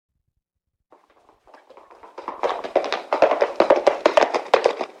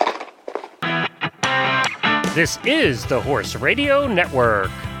This is the Horse Radio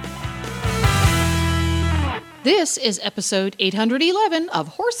Network. This is episode 811 of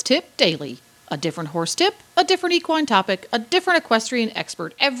Horse Tip Daily. A different horse tip, a different equine topic, a different equestrian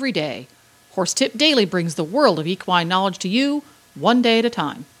expert every day. Horse Tip Daily brings the world of equine knowledge to you, one day at a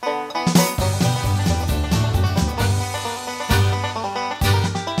time.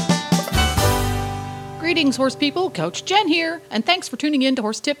 Greetings, horse people. Coach Jen here, and thanks for tuning in to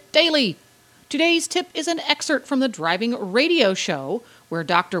Horse Tip Daily. Today's tip is an excerpt from the driving radio show, where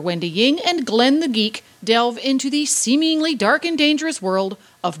Dr. Wendy Ying and Glenn the Geek delve into the seemingly dark and dangerous world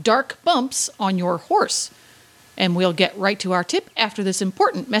of dark bumps on your horse. And we'll get right to our tip after this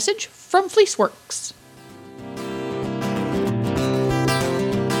important message from Fleeceworks.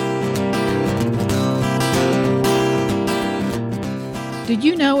 Did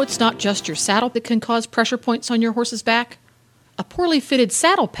you know it's not just your saddle that can cause pressure points on your horse's back? A poorly fitted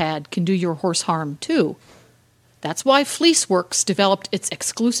saddle pad can do your horse harm, too. That's why Fleeceworks developed its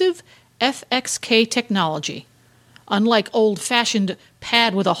exclusive FXK technology. Unlike old-fashioned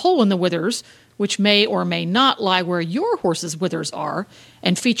pad with a hole in the withers, which may or may not lie where your horse's withers are,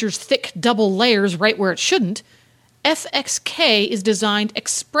 and features thick double layers right where it shouldn't, FXK is designed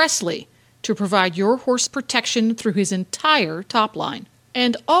expressly to provide your horse protection through his entire top line.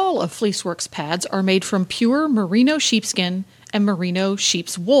 And all of Fleeceworks pads are made from pure merino sheepskin and merino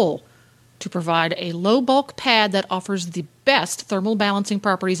sheep's wool to provide a low-bulk pad that offers the best thermal balancing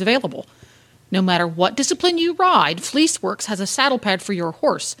properties available. No matter what discipline you ride, Fleeceworks has a saddle pad for your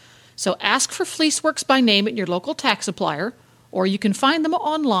horse. So ask for Fleeceworks by name at your local tack supplier, or you can find them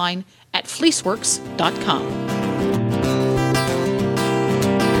online at fleeceworks.com.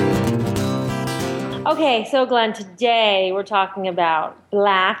 Okay, so Glenn, today we're talking about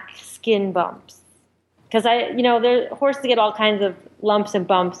black skin bumps. Because horses get all kinds of lumps and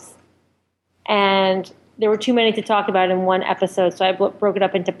bumps, and there were too many to talk about in one episode, so I broke it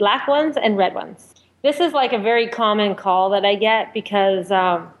up into black ones and red ones. This is like a very common call that I get because,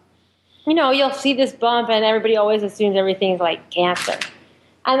 you'll see this bump and everybody always assumes everything's like cancer.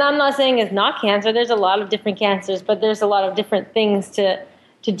 And I'm not saying it's not cancer. There's a lot of different cancers, but there's a lot of different things to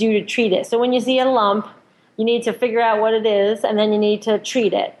do to treat it. So when you see a lump, you need to figure out what it is, and then you need to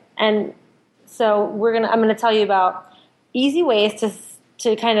treat it. And so I'm gonna tell you about easy ways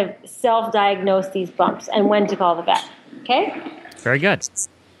to kind of self-diagnose these bumps and when to call the vet. Okay? Very good.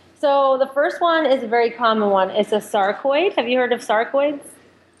 So the first one is a very common one. It's a sarcoid. Have you heard of sarcoids?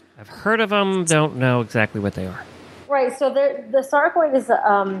 I've heard of them, don't know exactly what they are. Right. So the sarcoid is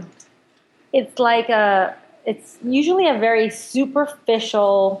it's usually a very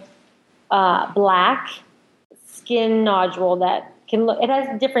superficial black skin nodule that it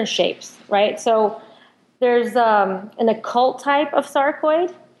has different shapes, right? So there's an occult type of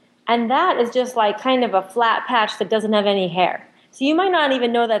sarcoid, and that is just like kind of a flat patch that doesn't have any hair. So you might not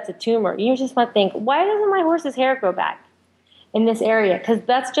even know that's a tumor. You just might think, why doesn't my horse's hair grow back in this area? Because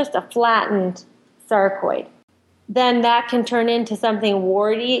that's just a flattened sarcoid. Then that can turn into something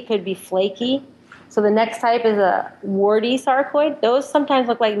warty. It could be flaky. So the next type is a warty sarcoid. Those sometimes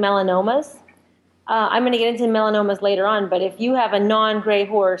look like melanomas. I'm going to get into melanomas later on, but if you have a non-gray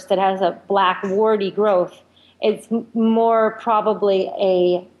horse that has a black warty growth, it's more probably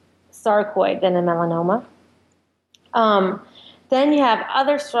a sarcoid than a melanoma. Then you have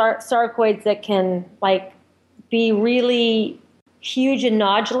other sarcoids that can be really huge and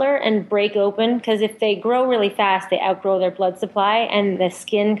nodular and break open, because if they grow really fast, they outgrow their blood supply and the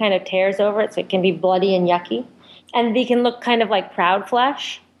skin kind of tears over it, so it can be bloody and yucky. And they can look kind of like proud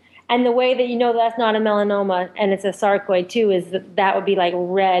flesh. And the way that you know that's not a melanoma and it's a sarcoid too is that would be like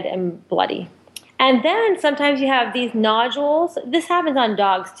red and bloody. And then sometimes you have these nodules. This happens on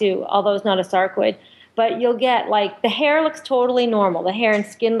dogs too, although it's not a sarcoid. But you'll get the hair looks totally normal. The hair and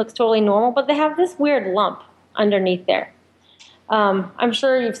skin looks totally normal, but they have this weird lump underneath there. I'm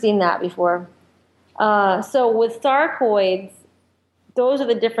sure you've seen that before. So with sarcoids, those are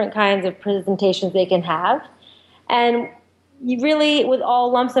the different kinds of presentations they can have. And you really, with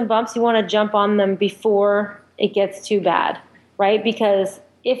all lumps and bumps, you want to jump on them before it gets too bad, right? Because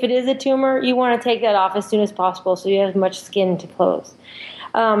if it is a tumor, you want to take that off as soon as possible so you have as much skin to close.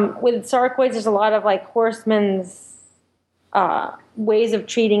 With sarcoids, there's a lot of horsemen's ways of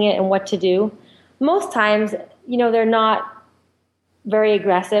treating it and what to do. Most times, they're not very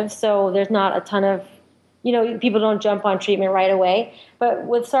aggressive, so there's not a ton of, people don't jump on treatment right away. But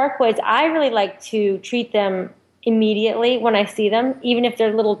with sarcoids, I really like to treat them immediately when I see them, even if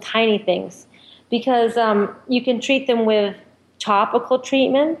they're little tiny things, because you can treat them with topical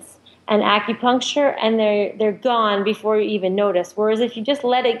treatments and acupuncture, and they're gone before you even notice. Whereas if you just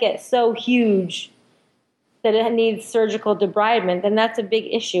let it get so huge, that it needs surgical debridement, then that's a big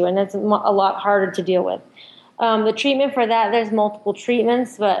issue, and that's a lot harder to deal with. The treatment for that, there's multiple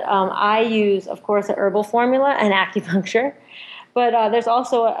treatments, but I use, of course, a herbal formula and acupuncture. But there's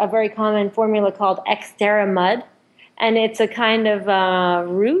also a very common formula called Xterra mud, and it's a kind of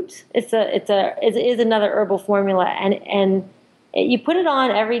root. It is another herbal formula, and you put it on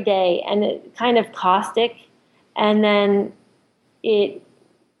every day, and it's kind of caustic, and then it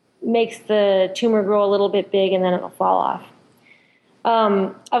makes the tumor grow a little bit big, and then it'll fall off.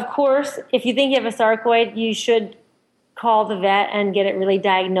 Of course, if you think you have a sarcoid, you should call the vet and get it really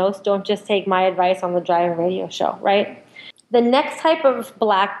diagnosed. Don't just take my advice on the driving radio show, right? The next type of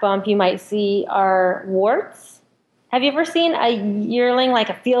black bump you might see are warts. Have you ever seen a yearling, like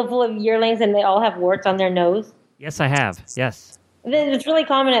a field full of yearlings, and they all have warts on their nose? Yes, I have. Yes. It's really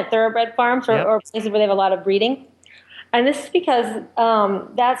common at thoroughbred farms or places where they have a lot of breeding. And this is because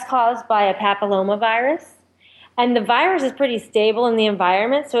that's caused by a papillomavirus. And the virus is pretty stable in the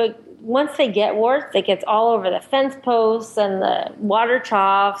environment. So once they get warts, it gets all over the fence posts and the water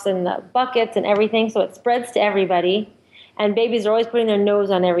troughs and the buckets and everything. So it spreads to everybody. And babies are always putting their nose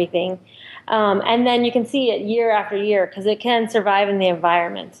on everything. And then you can see it year after year because it can survive in the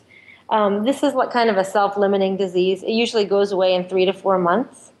environment. This is kind of a self-limiting disease. It usually goes away in 3 to 4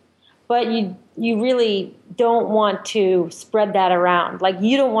 months. But you really don't want to spread that around. Like,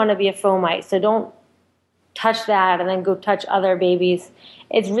 you don't want to be a fomite, so don't touch that and then go touch other babies.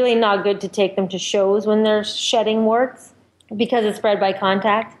 It's really not good to take them to shows when they're shedding warts because it's spread by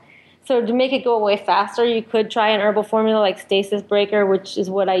contact. So to make it go away faster, you could try an herbal formula like Stasis Breaker, which is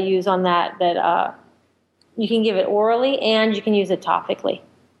what I use on that you can give it orally and you can use it topically.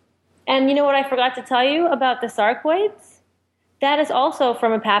 And you know what I forgot to tell you about the sarcoids? That is also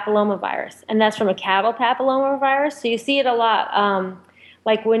from a papillomavirus, and that's from a cattle papillomavirus. So you see it a lot,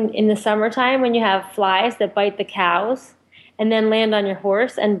 like when in the summertime when you have flies that bite the cows and then land on your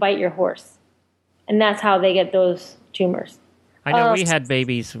horse and bite your horse. And that's how they get those tumors. I know we've had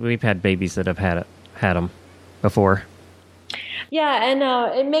babies that have had them before. Yeah,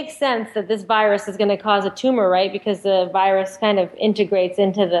 and it makes sense that this virus is going to cause a tumor, right? Because the virus kind of integrates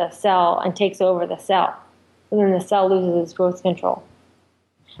into the cell and takes over the cell. And then the cell loses its growth control.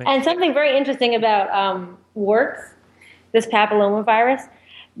 Right. And something very interesting about warts, this papillomavirus,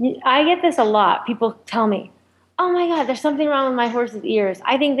 I get this a lot. People tell me, oh my God, there's something wrong with my horse's ears.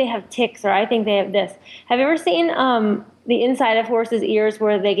 I think they have ticks, or I think they have this. Have you ever seen the inside of horses' ears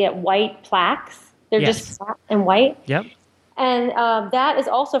where they get white plaques? They're just flat and white. Yep. And that is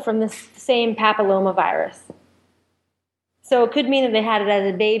also from the same papillomavirus. So it could mean that they had it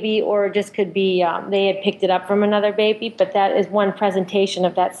as a baby, or it just could be they had picked it up from another baby, but that is one presentation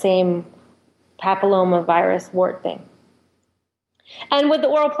of that same papillomavirus wart thing. And with the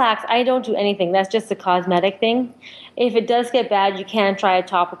oral plaques, I don't do anything. That's just a cosmetic thing. If it does get bad, you can try a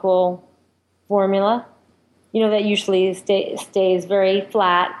topical formula. You know, that usually stays very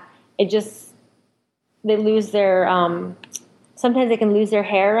flat. They lose their, sometimes they can lose their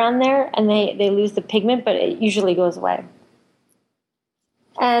hair around there, and they lose the pigment, but it usually goes away.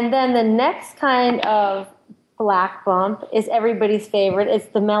 And then the next kind of black bump is everybody's favorite. It's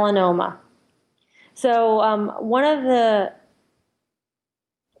the melanoma. So one of the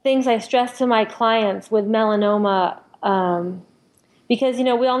things I stress to my clients with melanoma, because, you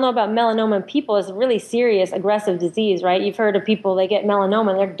know, we all know about melanoma in people is a really serious, aggressive disease, right? You've heard of people, they get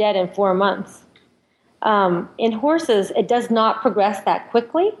melanoma and they're dead in 4 months. In horses, it does not progress that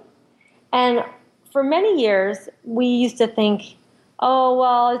quickly. And for many years, we used to think, oh,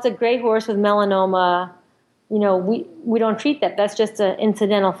 well, it's a great horse with melanoma. You know, we don't treat that. That's just an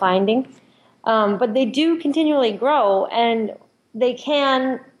incidental finding. But they do continually grow, and they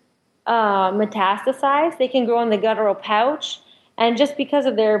can metastasize. They can grow in the guttural pouch. And just because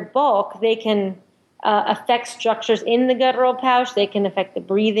of their bulk, they can affect structures in the guttural pouch. They can affect the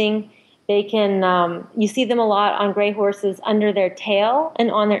breathing. They can, you see them a lot on gray horses under their tail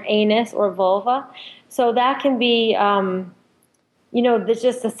and on their anus or vulva. So that can be, you know,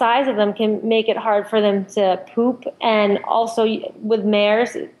 just the size of them can make it hard for them to poop. And also with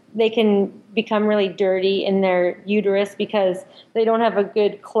mares, they can become really dirty in their uterus because they don't have a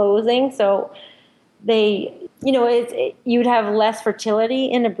good closing. So they, you know, you'd have less fertility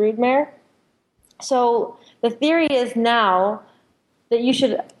in a broodmare. So the theory is now that you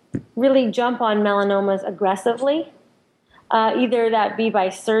should really jump on melanomas aggressively, either that be by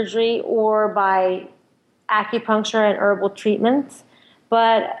surgery or by acupuncture and herbal treatments.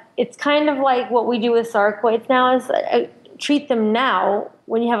 But it's kind of like what we do with sarcoids now is treat them now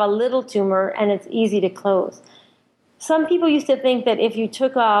when you have a little tumor and it's easy to close. Some people used to think that if you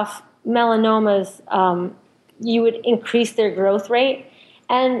took off melanomas you would increase their growth rate.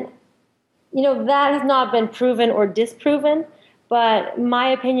 And, that has not been proven or disproven, but my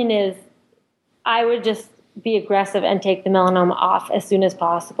opinion is I would just be aggressive and take the melanoma off as soon as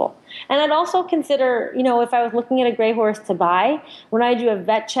possible. And I'd also consider, if I was looking at a gray horse to buy, when I do a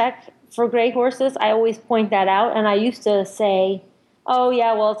vet check for gray horses, I always point that out. And I used to say, oh,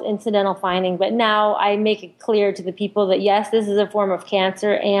 yeah, well, it's incidental finding. But now I make it clear to the people that, yes, this is a form of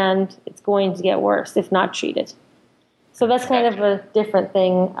cancer and it's going to get worse if not treated. So that's kind of a different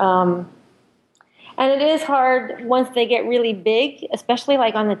thing. And it is hard once they get really big, especially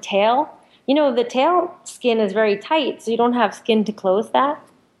like on the tail. The tail skin is very tight, so you don't have skin to close that.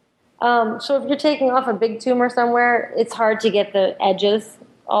 So if you're taking off a big tumor somewhere, it's hard to get the edges,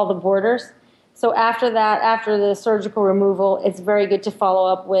 all the borders. So after that, after the surgical removal, it's very good to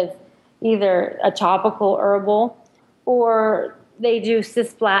follow up with either a topical herbal or they do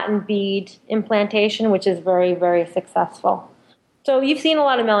cisplatin bead implantation, which is very, very successful. So you've seen a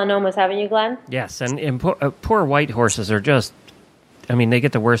lot of melanomas, haven't you, Glenn? Yes, and poor white horses are just, they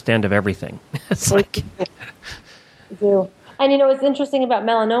get the worst end of everything. It's like... They do. And, what's interesting about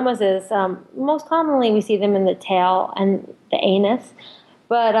melanomas is most commonly we see them in the tail and the anus.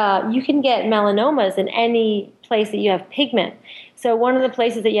 But you can get melanomas in any place that you have pigment. So one of the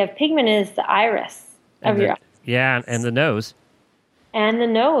places that you have pigment is the iris of your eye. Yeah, and the nose. And the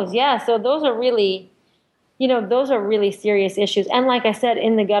nose, yeah. So those are really, those are really serious issues. And like I said,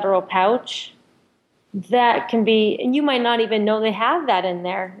 in the guttural pouch, that can be, and you might not even know they have that in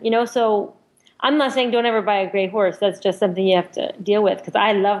there. So I'm not saying don't ever buy a gray horse. That's just something you have to deal with because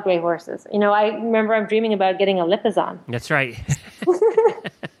I love gray horses. I remember I'm dreaming about getting a Lipizan. That's right.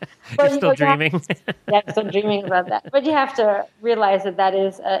 You're still dreaming? Yeah, I'm still dreaming about that. But you have to realize that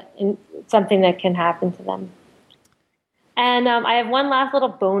is something that can happen to them. And I have one last little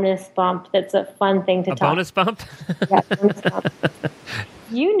bonus bump that's a fun thing to talk about. A bonus bump? Yeah, bonus bump.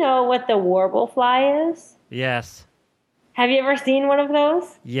 You know what the warble fly is? Yes. Have you ever seen one of those?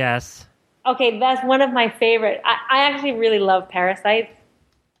 Yes. Okay, that's one of my favorite. I actually really love parasites.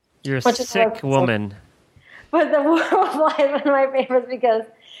 You're a sick woman. But the warble fly is one of my favorites because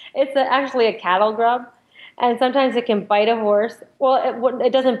it's actually a cattle grub. And sometimes it can bite a horse. Well,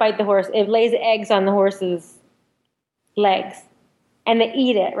 it doesn't bite the horse. It lays eggs on the horse's legs. And they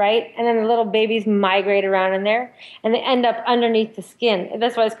eat it, right? And then the little babies migrate around in there. And they end up underneath the skin.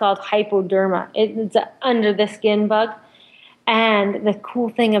 That's why it's called hypoderma. It's an under the skin bug. And the cool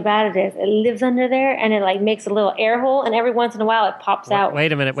thing about it is it lives under there and it makes a little air hole. And every once in a while it pops out.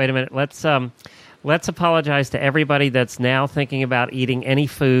 Wait a minute. Let's apologize to everybody that's now thinking about eating any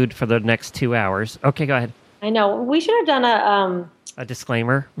food for the next 2 hours. Okay, go ahead. I know. We should have done a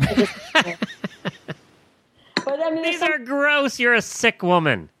disclaimer. But, these are gross. You're a sick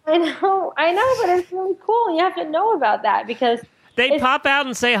woman. I know, but it's really cool. You have to know about that because they pop out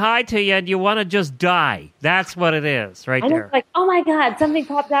and say hi to you and you want to just die. That's what it is right there. It's like, oh my God, something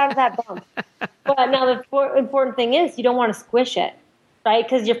popped out of that bump. But now the important thing is you don't want to squish it, right?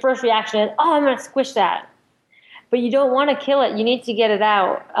 Because your first reaction is, oh, I'm going to squish that. But you don't want to kill it. You need to get it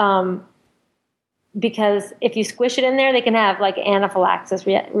out. Because if you squish it in there, they can have anaphylaxis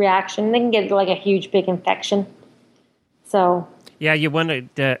reaction. They can get a huge, big infection. So yeah, you want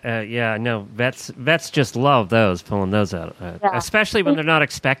to. Vets just love pulling those out, especially when they're not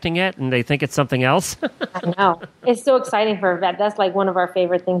expecting it and they think it's something else. I know, it's so exciting for a vet. That's one of our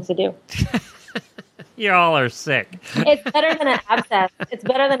favorite things to do. You all are sick. It's better than an abscess. It's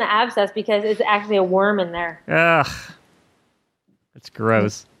better than an abscess because it's actually a worm in there. Ugh, it's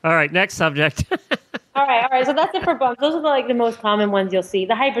gross. All right, next subject. All right. So that's it for bumps. Those are the most common ones you'll see.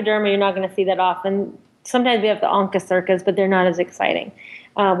 The hypoderma, you're not going to see that often. Sometimes we have the onchocercas, but they're not as exciting,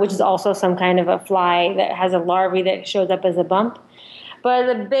 which is also some kind of a fly that has a larvae that shows up as a bump. But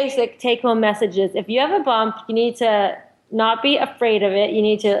the basic take-home message is if you have a bump, you need to not be afraid of it. You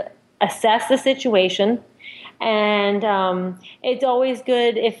need to assess the situation. And it's always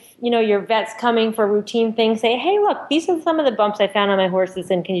good if, your vet's coming for routine things, say, hey, look, these are some of the bumps I found on my horses,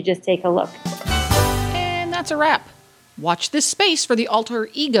 and can you just take a look? And that's a wrap. Watch this space for the alter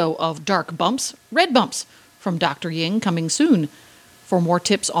ego of dark bumps, red bumps, from Dr. Ying coming soon. For more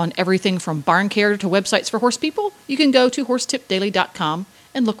tips on everything from barn care to websites for horse people, you can go to horsetipdaily.com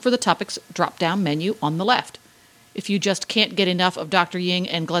and look for the topics drop-down menu on the left. If you just can't get enough of Dr. Ying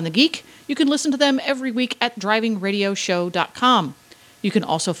and Glenn the Geek, you can listen to them every week at drivingradioshow.com. You can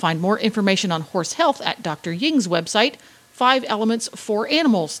also find more information on horse health at Dr. Ying's website,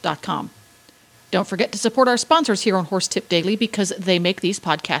 5elementsforanimals.com. Don't forget to support our sponsors here on Horse Tip Daily because they make these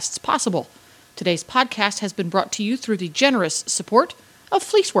podcasts possible. Today's podcast has been brought to you through the generous support of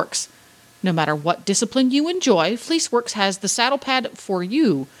Fleeceworks. No matter what discipline you enjoy, Fleeceworks has the saddle pad for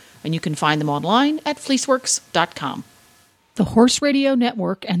you, and you can find them online at fleeceworks.com. The Horse Radio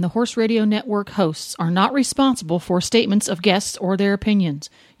Network and the Horse Radio Network hosts are not responsible for statements of guests or their opinions.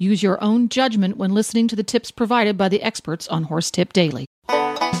 Use your own judgment when listening to the tips provided by the experts on Horse Tip Daily.